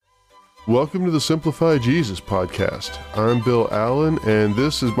Welcome to the Simplify Jesus podcast. I'm Bill Allen, and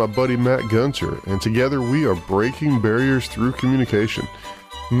this is my buddy Matt Gunter, and together we are breaking barriers through communication.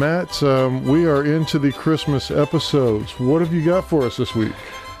 Matt, we are into the Christmas episodes. What have you got for us this week?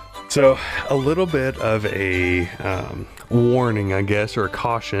 So, a little bit of a warning, I guess, or a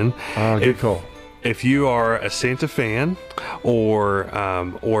caution. Good call. If you are a Santa fan, or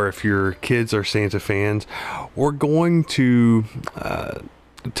if your kids are Santa fans, we're going to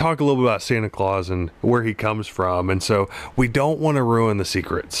talk a little bit about Santa Claus and where he comes from, and so we don't want to ruin the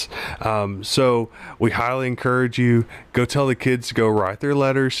secrets. So we highly encourage you, go tell the kids to go write their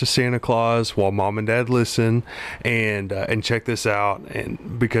letters to Santa Claus while mom and dad listen, and check this out,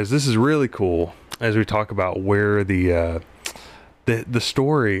 and because this is really cool as we talk about where the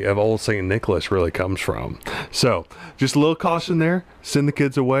story of old Saint Nicholas really comes from. So just a little caution there. Send the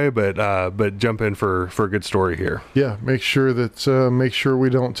kids away, but jump in for a good story here. Yeah, make sure we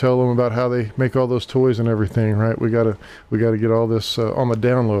don't tell them about how they make all those toys and everything, right? We gotta get all this on the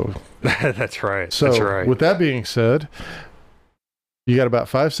download. That's right. So that's right. With that being said, you got about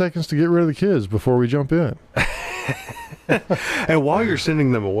 5 seconds to get rid of the kids before we jump in. And while you're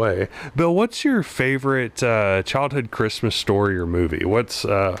sending them away, Bill, what's your favorite childhood Christmas story or movie? What's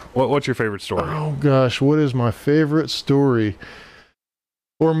your favorite story? Oh gosh, what is my favorite story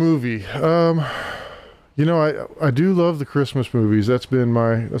or movie? I do love the Christmas movies. That's been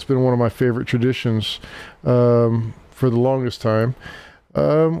one of my favorite traditions for the longest time.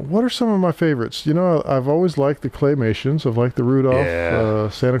 What are some of my favorites? I've always liked the claymations. I've liked the Rudolph. Yeah.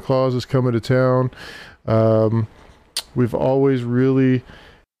 Santa Claus is coming to town. We've always really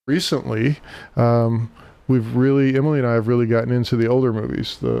recently, Emily and I have really gotten into the older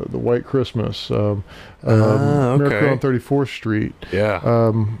movies, the White Christmas, Okay. Miracle on 34th Street.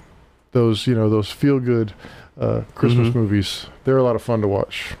 Yeah. Those feel good Christmas movies. They're a lot of fun to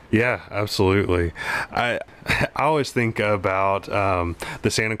watch. Yeah, absolutely. I always think about the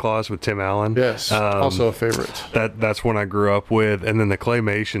Santa Claus with Tim Allen. Yes, also a favorite. That's one I grew up with, and then the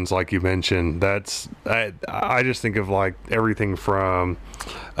claymations, like you mentioned. I just think of like everything from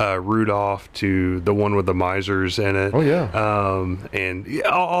Rudolph to the one with the misers in it. Oh yeah. And yeah,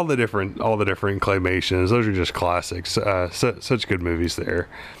 all the different claymations. Those are just classics. Such good movies there.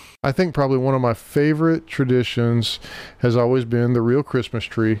 I think probably one of my favorite traditions has always been the real Christmas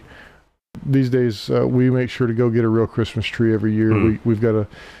tree. These days, we make sure to go get a real Christmas tree every year. We've got a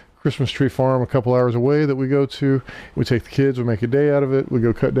Christmas tree farm a couple hours away that we go to. We take the kids, we make a day out of it. We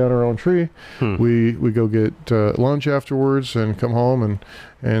go cut down our own tree. We go get lunch afterwards and come home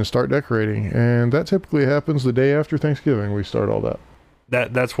and start decorating. And that typically happens the day after Thanksgiving. We start all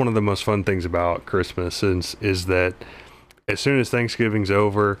that. That's one of the most fun things about Christmas is that as soon as Thanksgiving's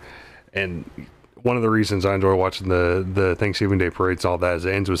over, and one of the reasons I enjoy watching the Thanksgiving Day parades and all that is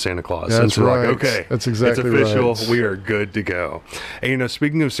it ends with Santa Claus. That's right. Like, okay, that's exactly it's official. Right. We are good to go. And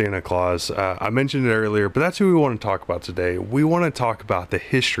speaking of Santa Claus, I mentioned it earlier, but that's who we want to talk about today. We want to talk about the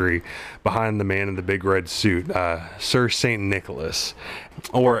history behind the man in the big red suit, Sir Saint Nicholas,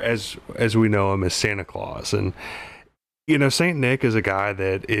 or as we know him as Santa Claus. And Saint Nick is a guy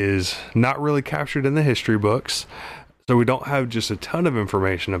that is not really captured in the history books. So we don't have just a ton of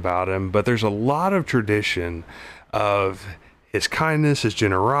information about him, but there's a lot of tradition of his kindness, his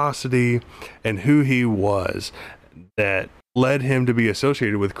generosity, and who he was that led him to be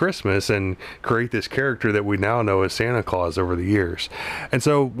associated with Christmas and create this character that we now know as Santa Claus over the years. And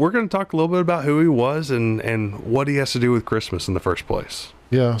so we're going to talk a little bit about who he was and what he has to do with Christmas in the first place.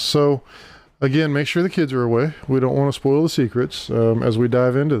 Yeah, so again, make sure the kids are away. We don't want to spoil the secrets as we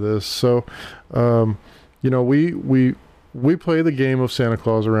dive into this. So we play the game of Santa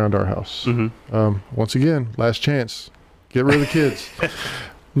Claus around our house. Once again, last chance, get rid of the kids.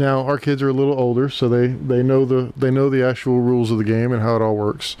 Now our kids are a little older, so they know the actual rules of the game and how it all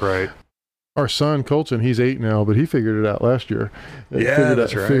works. Right. Our son Colton, he's 8 now, but he figured it out last year.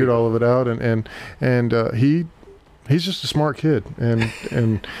 Figured all of it out, and he's just a smart kid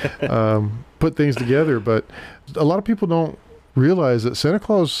and put things together. But a lot of people don't realize that Santa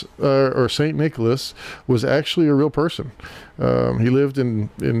Claus or Saint Nicholas was actually a real person. He lived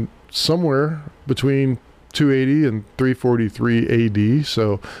in somewhere between 280 and 343 AD,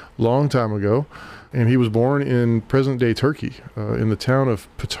 so long time ago, and he was born in present-day Turkey, in the town of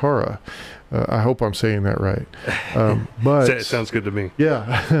Patara. I hope I'm saying that right. But it sounds good to me.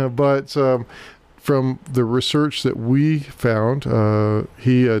 Yeah, but from the research that we found,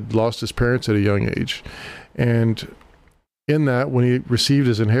 he had lost his parents at a young age, and in that, when he received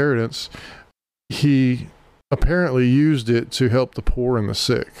his inheritance, he apparently used it to help the poor and the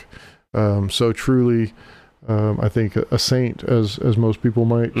sick. So truly I think a saint, as most people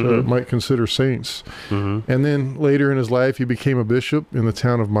might consider saints. And then later in his life, he became a bishop in the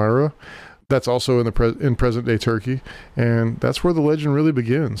town of Myra. That's also in present day Turkey, and that's where the legend really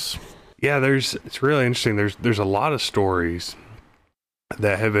begins. Yeah, it's really interesting. There's a lot of stories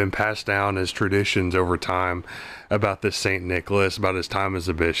that have been passed down as traditions over time about this Saint Nicholas, about his time as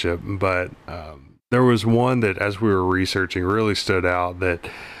a bishop. But there was one that, as we were researching, really stood out, that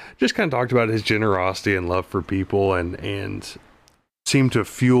just kind of talked about his generosity and love for people, and seemed to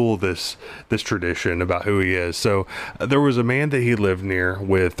fuel this tradition about who he is. So there was a man that he lived near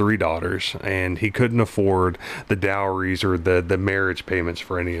with 3 daughters, and he couldn't afford the dowries or the marriage payments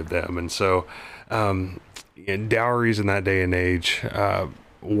for any of them. And so dowries in that day and age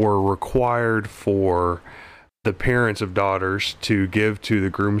were required for the parents of daughters to give to the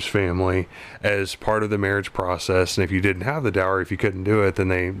groom's family as part of the marriage process. And if you didn't have the dowry, if you couldn't do it, then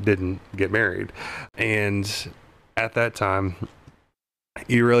they didn't get married. And at that time,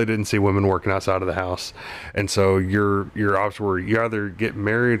 you really didn't see women working outside of the house. And so your options were, you either get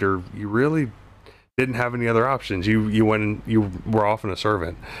married or you really didn't have any other options. You went and you were often a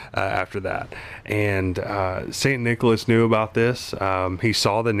servant after that. And Saint Nicholas knew about this. He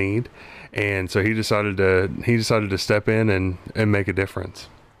saw the need, and so he decided to step in and make a difference.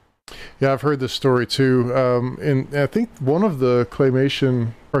 Yeah, I've heard this story too. And I think one of the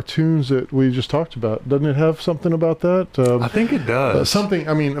claymation cartoons that we just talked about, doesn't it have something about that? I think it does. Something,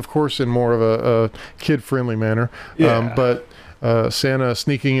 I mean, of course, in more of a kid-friendly manner. Yeah. But Santa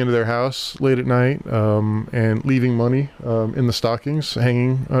sneaking into their house late at night and leaving money in the stockings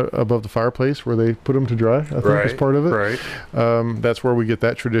hanging above the fireplace where they put them to dry, I think is part of it. Right. That's where we get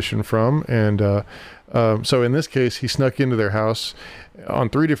that tradition from. And so in this case, he snuck into their house on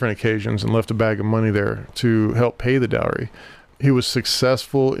 3 different occasions and left a bag of money there to help pay the dowry. He was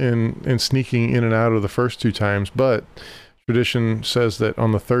successful in sneaking in and out of the first 2 times, but tradition says that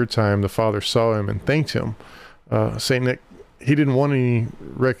on the 3rd time, the father saw him and thanked him. Saint Nick, he didn't want any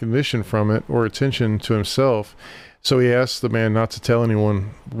recognition from it or attention to himself, so he asked the man not to tell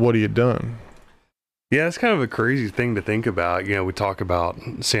anyone what he had done. Yeah, it's kind of a crazy thing to think about. You know, we talk about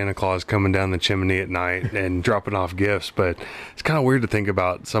Santa Claus coming down the chimney at night and dropping off gifts, but it's kind of weird to think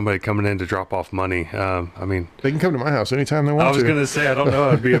about somebody coming in to drop off money. I mean, they can come to my house anytime they want to. I was going to say, I don't know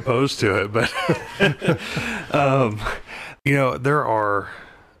I'd be opposed to it, but you know, there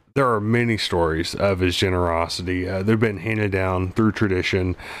are many stories of his generosity. They've been handed down through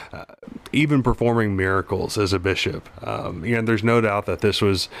tradition, even performing miracles as a bishop. You know, there's no doubt that this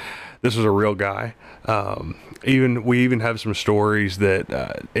was a real guy. We even have some stories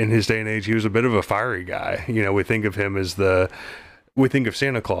that in his day and age, he was a bit of a fiery guy. You know, we think of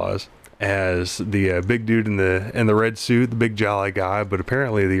Santa Claus as the big dude in the red suit, the big jolly guy, but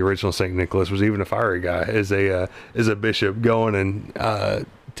apparently the original Saint Nicholas was even a fiery guy as a bishop, going and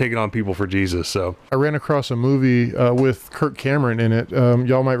taking on people for Jesus. So I ran across a movie with Kirk Cameron in it.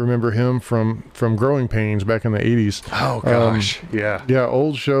 Y'all might remember him from Growing Pains back in the 80s. Oh gosh. Yeah,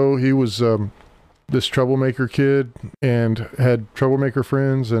 old show. He was this troublemaker kid and had troublemaker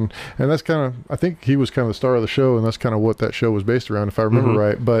friends, and that's kind of, I think he was kind of the star of the show, and that's kind of what that show was based around, if I remember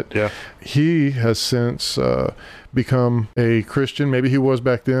right. But yeah, he has since become a Christian. Maybe he was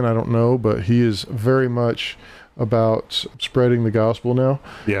back then, I don't know, but he is very much about spreading the gospel now.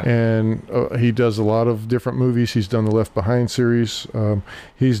 Yeah. And he does a lot of different movies. He's done the Left Behind series.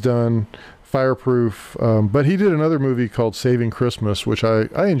 He's done Fireproof, but he did another movie called Saving Christmas, which I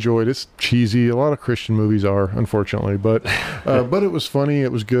enjoyed. It's cheesy. A lot of Christian movies are, unfortunately, but it was funny.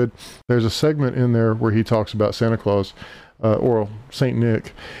 It was good. There's a segment in there where he talks about Santa Claus, or Saint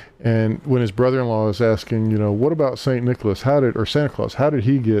Nick, and when his brother-in-law is asking, you know, what about Saint Nicholas? Or Santa Claus? How did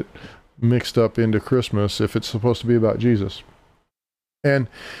he get mixed up into Christmas if it's supposed to be about Jesus? And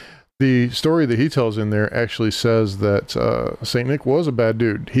the story that he tells in there actually says that Saint Nick was a bad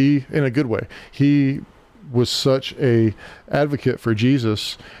dude. He, in a good way, he was such a advocate for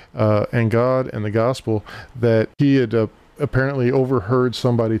Jesus and God and the gospel that he had apparently overheard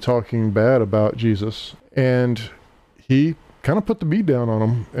somebody talking bad about Jesus, and he kind of put the beat down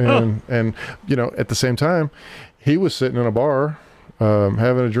on him. And you know, at the same time, he was sitting in a bar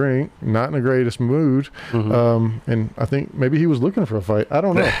having a drink, not in the greatest mood. And I think maybe he was looking for a fight. I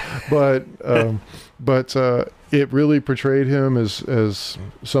don't know. but it really portrayed him as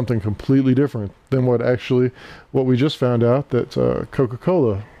something completely different than what we just found out that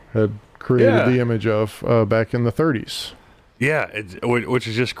Coca-Cola had created the image of back in the 30s. Yeah, which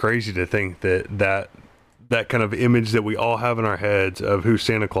is just crazy to think that that kind of image that we all have in our heads of who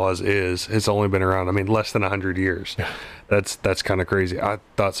Santa Claus is has only been around, I mean, less than 100 years. Yeah. That's kind of crazy. I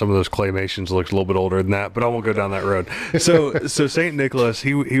thought some of those claymations looked a little bit older than that, but I won't go down that road. So Saint Nicholas,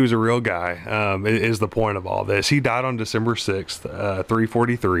 he was a real guy, is the point of all this. He died on December 6th,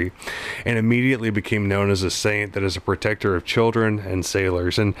 343, and immediately became known as a saint that is a protector of children and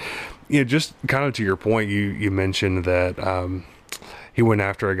sailors. And just kind of to your point, you mentioned that he went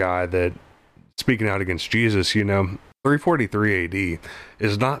after a guy that, speaking out against Jesus, 343 AD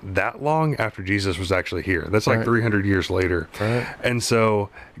is not that long after Jesus was actually here. That's like 300 years later. Right. And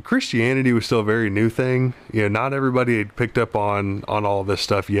so Christianity was still a very new thing. Not everybody had picked up on all this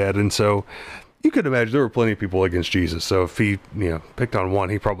stuff yet. And so you could imagine there were plenty of people against Jesus. So if he, picked on one,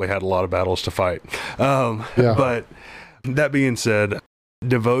 he probably had a lot of battles to fight. But that being said,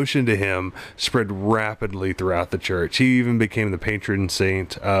 devotion to him spread rapidly throughout the church. He even became the patron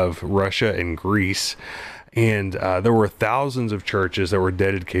saint of Russia and Greece. And there were thousands of churches that were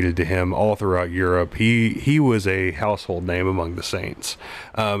dedicated to him all throughout Europe. He was a household name among the saints.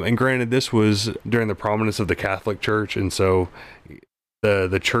 And granted, this was during the prominence of the Catholic Church, and so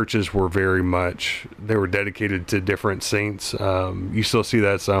the churches were they were dedicated to different saints. You still see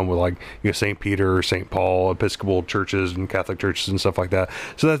that some with like St. Peter or St. Paul, Episcopal churches and Catholic churches and stuff like that.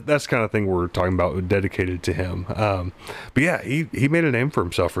 So that's kind of thing we're talking about, dedicated to him. But yeah, he made a name for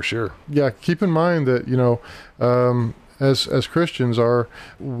himself for sure. Yeah, keep in mind that as Christians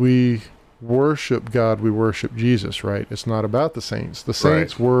we worship God, we worship Jesus, right? It's not about the saints. The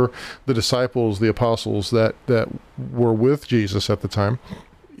saints were the disciples, the apostles that were with Jesus at the time.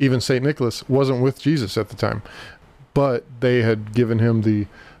 Even St. Nicholas wasn't with Jesus at the time, but they had given him the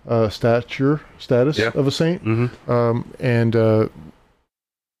status of a saint. Mm-hmm. And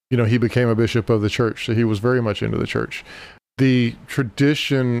he became a bishop of the church, so he was very much into the church. The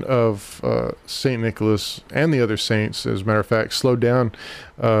tradition of St. Nicholas and the other saints, as a matter of fact, slowed down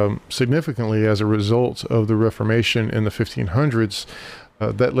significantly as a result of the Reformation in the 1500s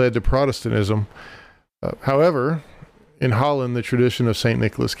that led to Protestantism. However, in Holland, the tradition of St.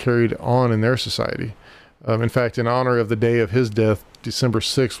 Nicholas carried on in their society. In fact, in honor of the day of his death, December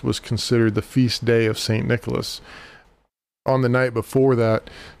 6th was considered the feast day of St. Nicholas. On the night before that,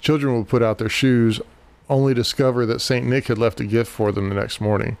 children would put out their shoes, only discover that St. Nick had left a gift for them the next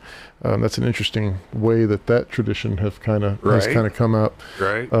morning. That's an interesting way that tradition has kind of come up.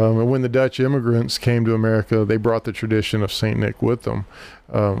 Right. And when the Dutch immigrants came to America, they brought the tradition of St. Nick with them,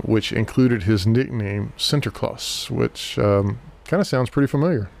 which included his nickname, Sinterklaas, which kind of sounds pretty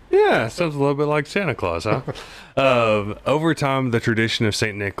familiar. Yeah, sounds a little bit like Santa Claus, huh? Over time, the tradition of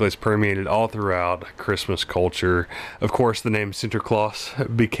St. Nicholas permeated all throughout Christmas culture. Of course, the name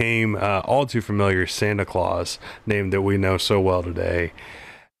Sinterklaas became all too familiar Santa Claus, name that we know so well today.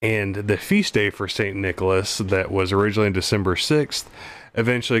 And the feast day for St. Nicholas that was originally December 6th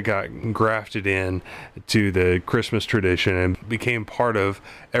eventually got grafted in to the Christmas tradition and became part of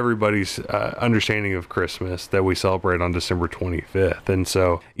everybody's understanding of Christmas that we celebrate on December 25th. And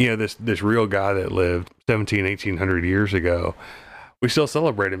so, this real guy that lived 1800 years ago, we still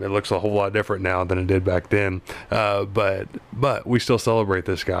celebrate him. It looks a whole lot different now than it did back then. But we still celebrate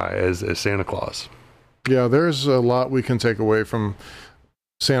this guy as Santa Claus. Yeah, there's a lot we can take away from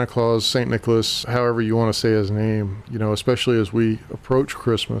Santa Claus, St. Nicholas, however you want to say his name, especially as we approach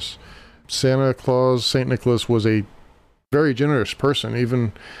Christmas. Santa Claus, St. Nicholas was a very generous person,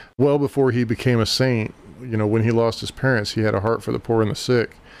 even well before he became a saint. When he lost his parents, he had a heart for the poor and the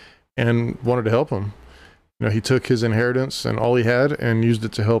sick and wanted to help them. He took his inheritance and all he had and used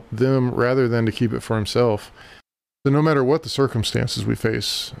it to help them rather than to keep it for himself. So no matter what the circumstances we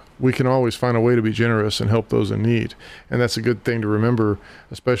face, we can always find a way to be generous and help those in need. And that's a good thing to remember,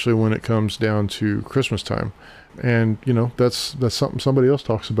 especially when it comes down to Christmas time. And, that's something somebody else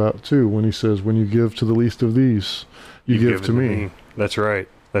talks about too, when he says, when you give to the least of these, you give to me. That's right.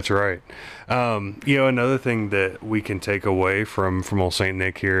 That's right. Another thing that we can take away from old Saint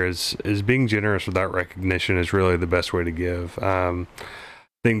Nick here is being generous without recognition is really the best way to give.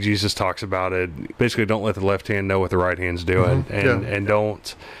 I think Jesus talks about it. Basically, don't let the left hand know what the right hand's doing, and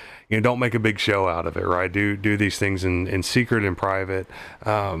don't make a big show out of it. Right? Do these things in secret and private.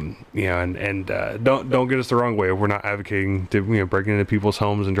 Don't get us the wrong way. We're not advocating to breaking into people's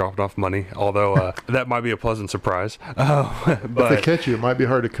homes and dropping off money. Although that might be a pleasant surprise. But if they catch you, it might be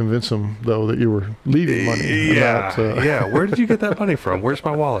hard to convince them though that you were leaving money. Yeah. Where did you get that money from? Where's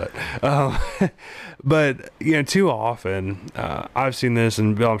my wallet? But too often I've seen this,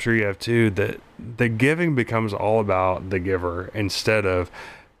 and Bill, I'm sure you have too, that the giving becomes all about the giver instead of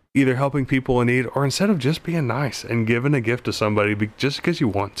either helping people in need, or instead of just being nice and giving a gift to somebody just because you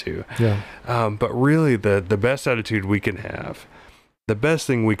want to. Yeah. But really, the best attitude we can have, the best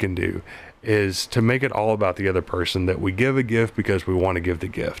thing we can do, is to make it all about the other person, that we give a gift because we want to give the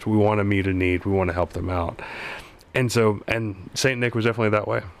gift. We want to meet a need. We want to help them out. And Saint Nick was definitely that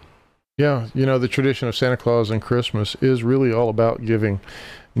way. Yeah. The tradition of Santa Claus and Christmas is really all about giving,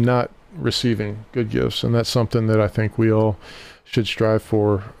 not receiving good gifts. And that's something that I think we all should strive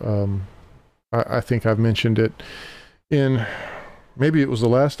for. I think I've mentioned it in, maybe it was the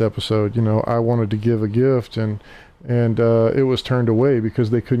last episode. I wanted to give a gift and it was turned away because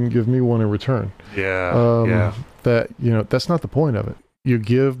they couldn't give me one in return. Yeah. That's not the point of it. You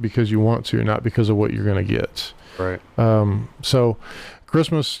give because you want to, not because of what you're going to get. Right. So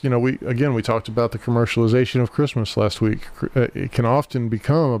Christmas, we talked about the commercialization of Christmas last week. It can often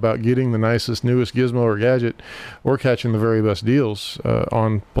become about getting the nicest, newest gizmo or gadget, or catching the very best deals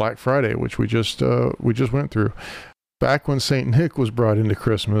on Black Friday, which we just went through. Back when Saint Nick was brought into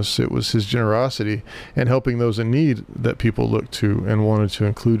Christmas, it was his generosity and helping those in need that people looked to and wanted to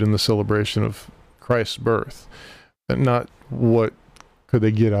include in the celebration of Christ's birth, and not what could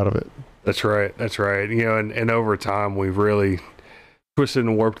they get out of it. That's right. And over time, we've really twisted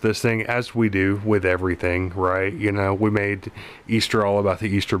and warped this thing, as we do with everything, right? We made Easter all about the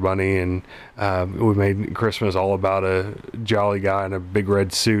Easter Bunny, and we made Christmas all about a jolly guy in a big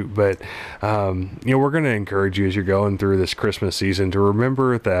red suit. But we're going to encourage you as you're going through this Christmas season to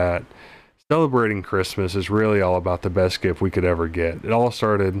remember that celebrating Christmas is really all about the best gift we could ever get. It all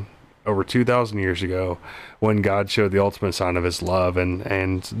started over 2,000 years ago when God showed the ultimate sign of his love,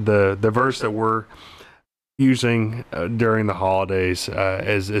 and the verse that we're using during the holidays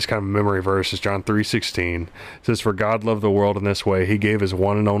as kind of a memory verse is John 3:16. It says, "For God loved the world in this way, he gave his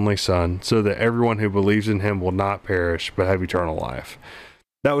one and only Son, so that everyone who believes in him will not perish but have eternal life."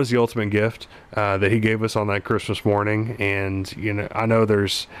 That was the ultimate gift that he gave us on that Christmas morning. And I know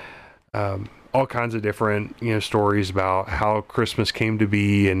there's all kinds of different stories about how Christmas came to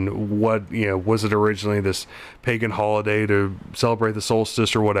be, and what was it originally this pagan holiday to celebrate the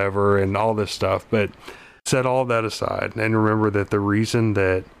solstice or whatever, and all this stuff. But set all that aside and remember that the reason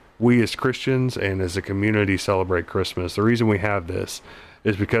that we as Christians and as a community celebrate Christmas, the reason we have this,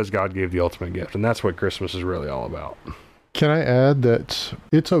 is because God gave the ultimate gift. And that's what Christmas is really all about. Can I add that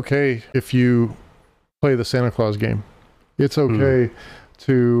it's okay if you play the Santa Claus game? It's okay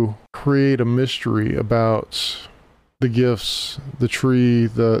to create a mystery about the gifts, the tree,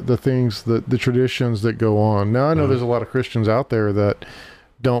 the things, the traditions that go on. Now, I know there's a lot of Christians out there that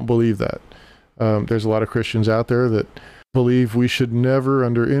don't believe that. There's a lot of Christians out there that believe we should never,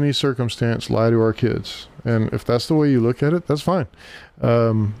 under any circumstance, lie to our kids. And if that's the way you look at it, that's fine.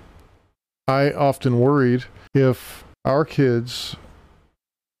 I often worried if our kids,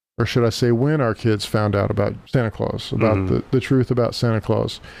 or should I say when our kids found out about Santa Claus, about the truth about Santa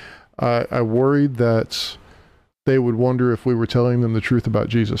Claus, I worried that they would wonder if we were telling them the truth about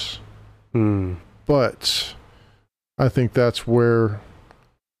Jesus. But I think that's where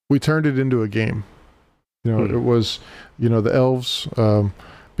we turned it into a game. It was, the elves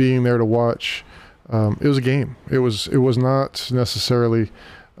being there to watch. It was a game. It was not necessarily,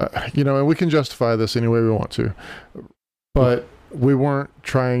 and we can justify this any way we want to, but we weren't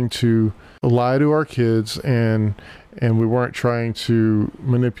trying to lie to our kids, and we weren't trying to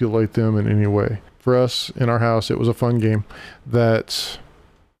manipulate them in any way. For us in our house, it was a fun game that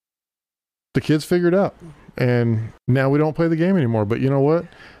the kids figured out. And now we don't play the game anymore. But you know what?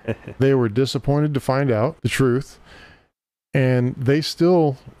 They were disappointed to find out the truth. And they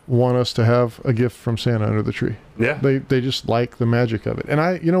still want us to have a gift from Santa under the tree. Yeah. They just like the magic of it.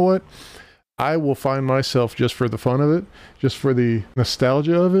 And you know what? I will find myself, just for the fun of it, just for the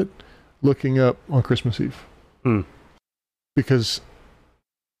nostalgia of it, looking up on Christmas Eve. Because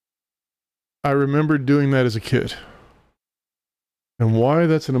I remember doing that as a kid. And why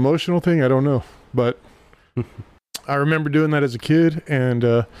that's an emotional thing, I don't know. But I remember doing that as a kid, and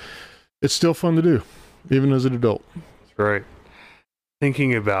it's still fun to do, even as an adult. That's right.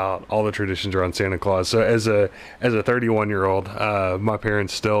 Thinking about all the traditions around Santa Claus. So as a 31-year-old, my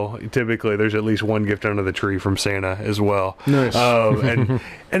parents still, typically there's at least one gift under the tree from Santa as well. Nice. And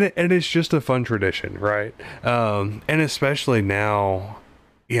it's just a fun tradition, right? And especially now,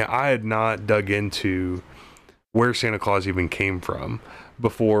 I had not dug into where Santa Claus even came from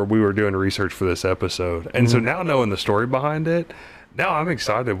before we were doing research for this episode. And so now knowing the story behind it, now I'm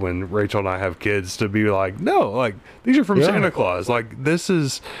excited when Rachel and I have kids to be like, no, like these are from Santa Claus. Like this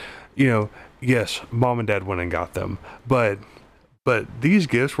is, yes, mom and dad went and got them, but But these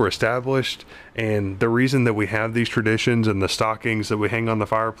gifts were established, and the reason that we have these traditions and the stockings that we hang on the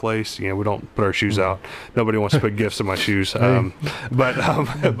fireplace, we don't put our shoes out. Nobody wants to put gifts in my shoes. But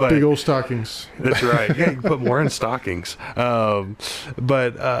big old stockings. That's right. Yeah, you can put more in stockings. I'm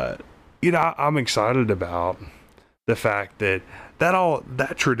excited about the fact that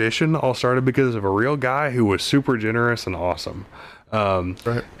tradition all started because of a real guy who was super generous and awesome.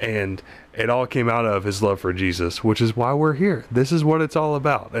 Right. And it all came out of his love for Jesus, which is why we're here. This is what it's all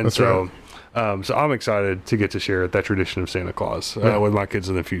about. And so I'm excited to get to share that tradition of Santa Claus with my kids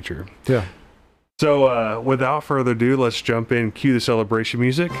in the future. Yeah. So without further ado, let's jump in, cue the celebration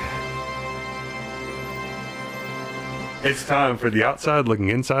music. It's time for the outside looking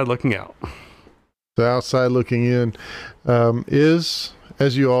inside looking out. The outside looking in is,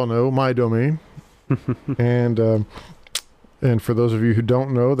 as you all know, my domain. And for those of you who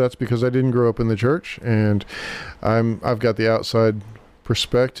don't know, that's because I didn't grow up in the church, and I've got the outside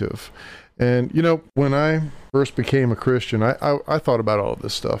perspective. And when I first became a Christian, I thought about all of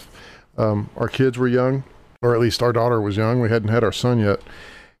this stuff. Our kids were young, or at least our daughter was young. We hadn't had our son yet,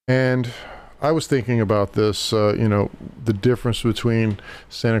 and I was thinking about this. The difference between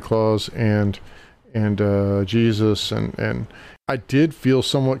Santa Claus and Jesus, and I did feel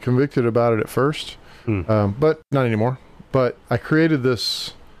somewhat convicted about it at first, but not anymore. But I created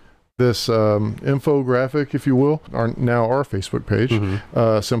this infographic, if you will, our Facebook page,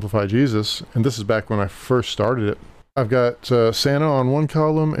 Simplify Jesus, and this is back when I first started it. I've got Santa on one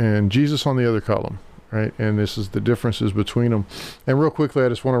column and Jesus on the other column, right? And this is the differences between them. And real quickly, I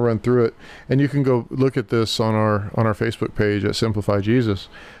just want to run through it, and you can go look at this on our Facebook page at Simplify Jesus.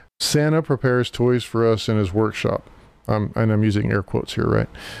 Santa prepares toys for us in his workshop. And I'm using air quotes here, right?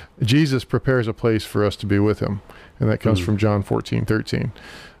 Jesus prepares a place for us to be with him. And that comes from John 14:13.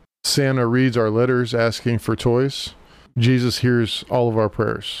 Santa reads our letters asking for toys. Jesus hears all of our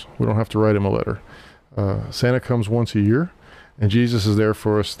prayers. We don't have to write him a letter. Santa comes once a year, and Jesus is there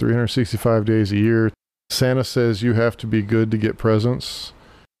for us 365 days a year. Santa says you have to be good to get presents.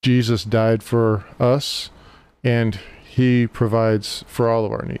 Jesus died for us, and he provides for all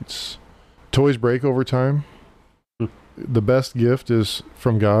of our needs. Toys break over time. The best gift is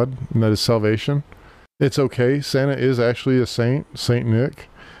from God, and that is salvation. It's okay. Santa is actually a saint, Saint Nick,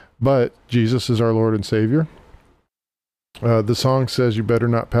 but Jesus is our Lord and Savior. The song says, you better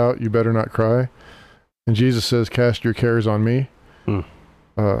not pout, you better not cry. And Jesus says, cast your cares on me.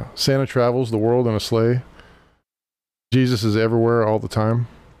 Santa travels the world in a sleigh. Jesus is everywhere all the time.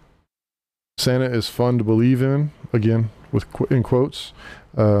 Santa is fun to believe in, again, in quotes.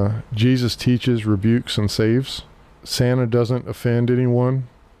 Jesus teaches, rebukes, and saves. Santa doesn't offend anyone.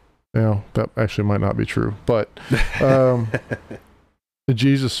 Now, that actually might not be true, but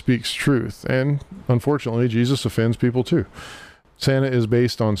Jesus speaks truth, and unfortunately, Jesus offends people too. Santa is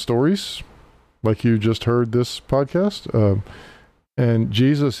based on stories, like you just heard this podcast, and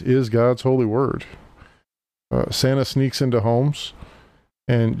Jesus is God's holy word. Santa sneaks into homes,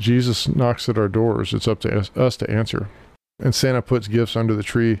 and Jesus knocks at our doors. It's up to us to answer. And Santa puts gifts under the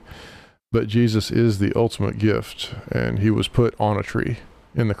tree, but Jesus is the ultimate gift, and he was put on a tree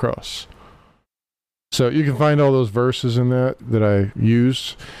in the cross. So you can find all those verses in that I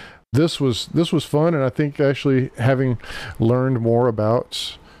used. This was fun, and I think actually having learned more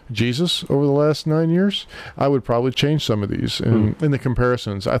about Jesus over the last 9 years, I would probably change some of these in the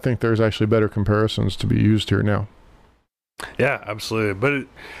comparisons. I think there's actually better comparisons to be used here now. Yeah, absolutely. But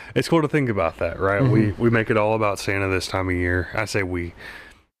it's cool to think about that, right? We make it all about Santa this time of year. I say we,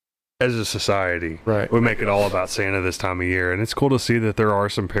 as a society, right? We make it all about Santa this time of year, and it's cool to see that there are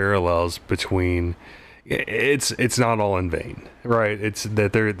some parallels between. It's not all in vain, right? It's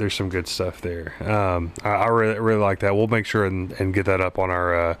that there's some good stuff there. I really like that. We'll make sure and get that up on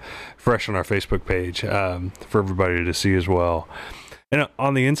our fresh on our Facebook page for everybody to see as well. And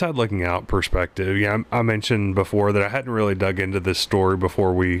on the inside looking out perspective, I mentioned before that I hadn't really dug into this story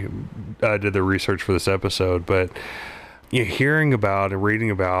before we did the research for this episode, but hearing about and reading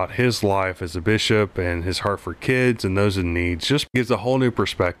about his life as a bishop and his heart for kids and those in need just gives a whole new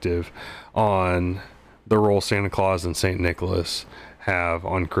perspective on the role Santa Claus and St. Nicholas have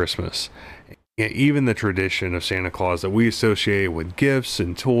on Christmas. Even the tradition of Santa Claus that we associate with gifts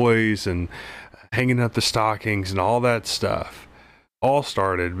and toys and hanging up the stockings and all that stuff all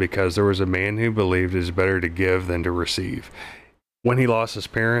started because there was a man who believed it is better to give than to receive. When he lost his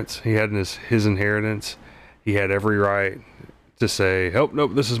parents, he had his inheritance. He had every right to say, oh,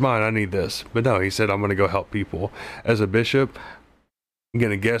 nope, this is mine, I need this. But no, he said, I'm going to go help people. As a bishop, I'm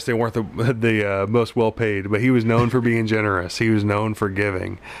going to guess they weren't the most well paid, but he was known for being generous. He was known for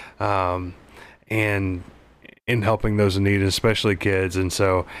giving. And in helping those in need, especially kids. And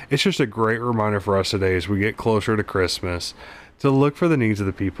so it's just a great reminder for us today as we get closer to Christmas to look for the needs of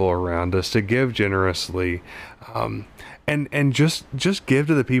the people around us, to give generously, and just give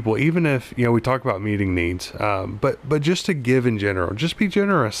to the people, even if, you know, we talk about meeting needs, but just to give in general. Just be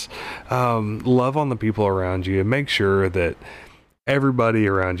generous, love on the people around you, and make sure that everybody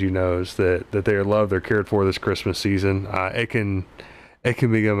around you knows that they are loved, they're cared for this Christmas season. It can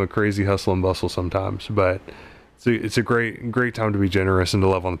become a crazy hustle and bustle sometimes, but it's a great time to be generous and to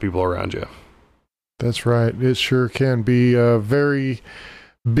love on the people around you. That's right. It sure can be very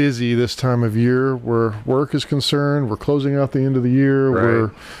busy this time of year where work is concerned. We're closing out the end of the year.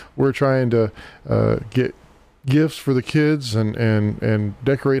 Right. We're trying to get gifts for the kids and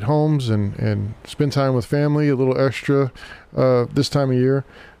decorate homes and spend time with family a little extra this time of year.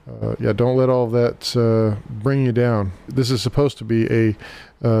 Don't let all of that bring you down. This is supposed to be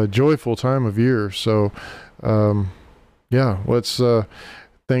a joyful time of year. So let's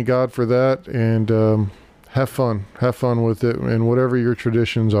thank God for that, and have fun with it, and whatever your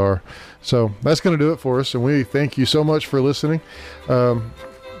traditions are. So that's going to do it for us, and we thank you so much for listening.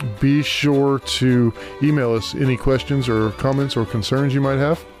 Be sure to email us any questions or comments or concerns you might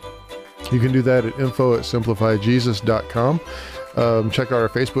have. You can do that at info@simplifyjesus.com. Check out our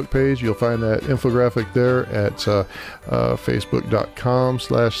Facebook page. You'll find that infographic there at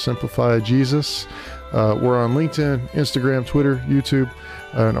facebook.com/simplifyjesus. We're on LinkedIn, Instagram, Twitter, YouTube,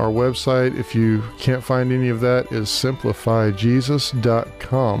 and our website, if you can't find any of that, is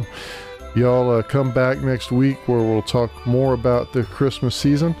simplifyjesus.com. Y'all come back next week where we'll talk more about the Christmas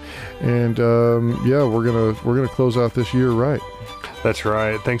season, and we're gonna close out this year right. That's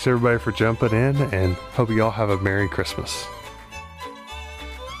right. Thanks everybody for jumping in, and hope you all have a Merry Christmas.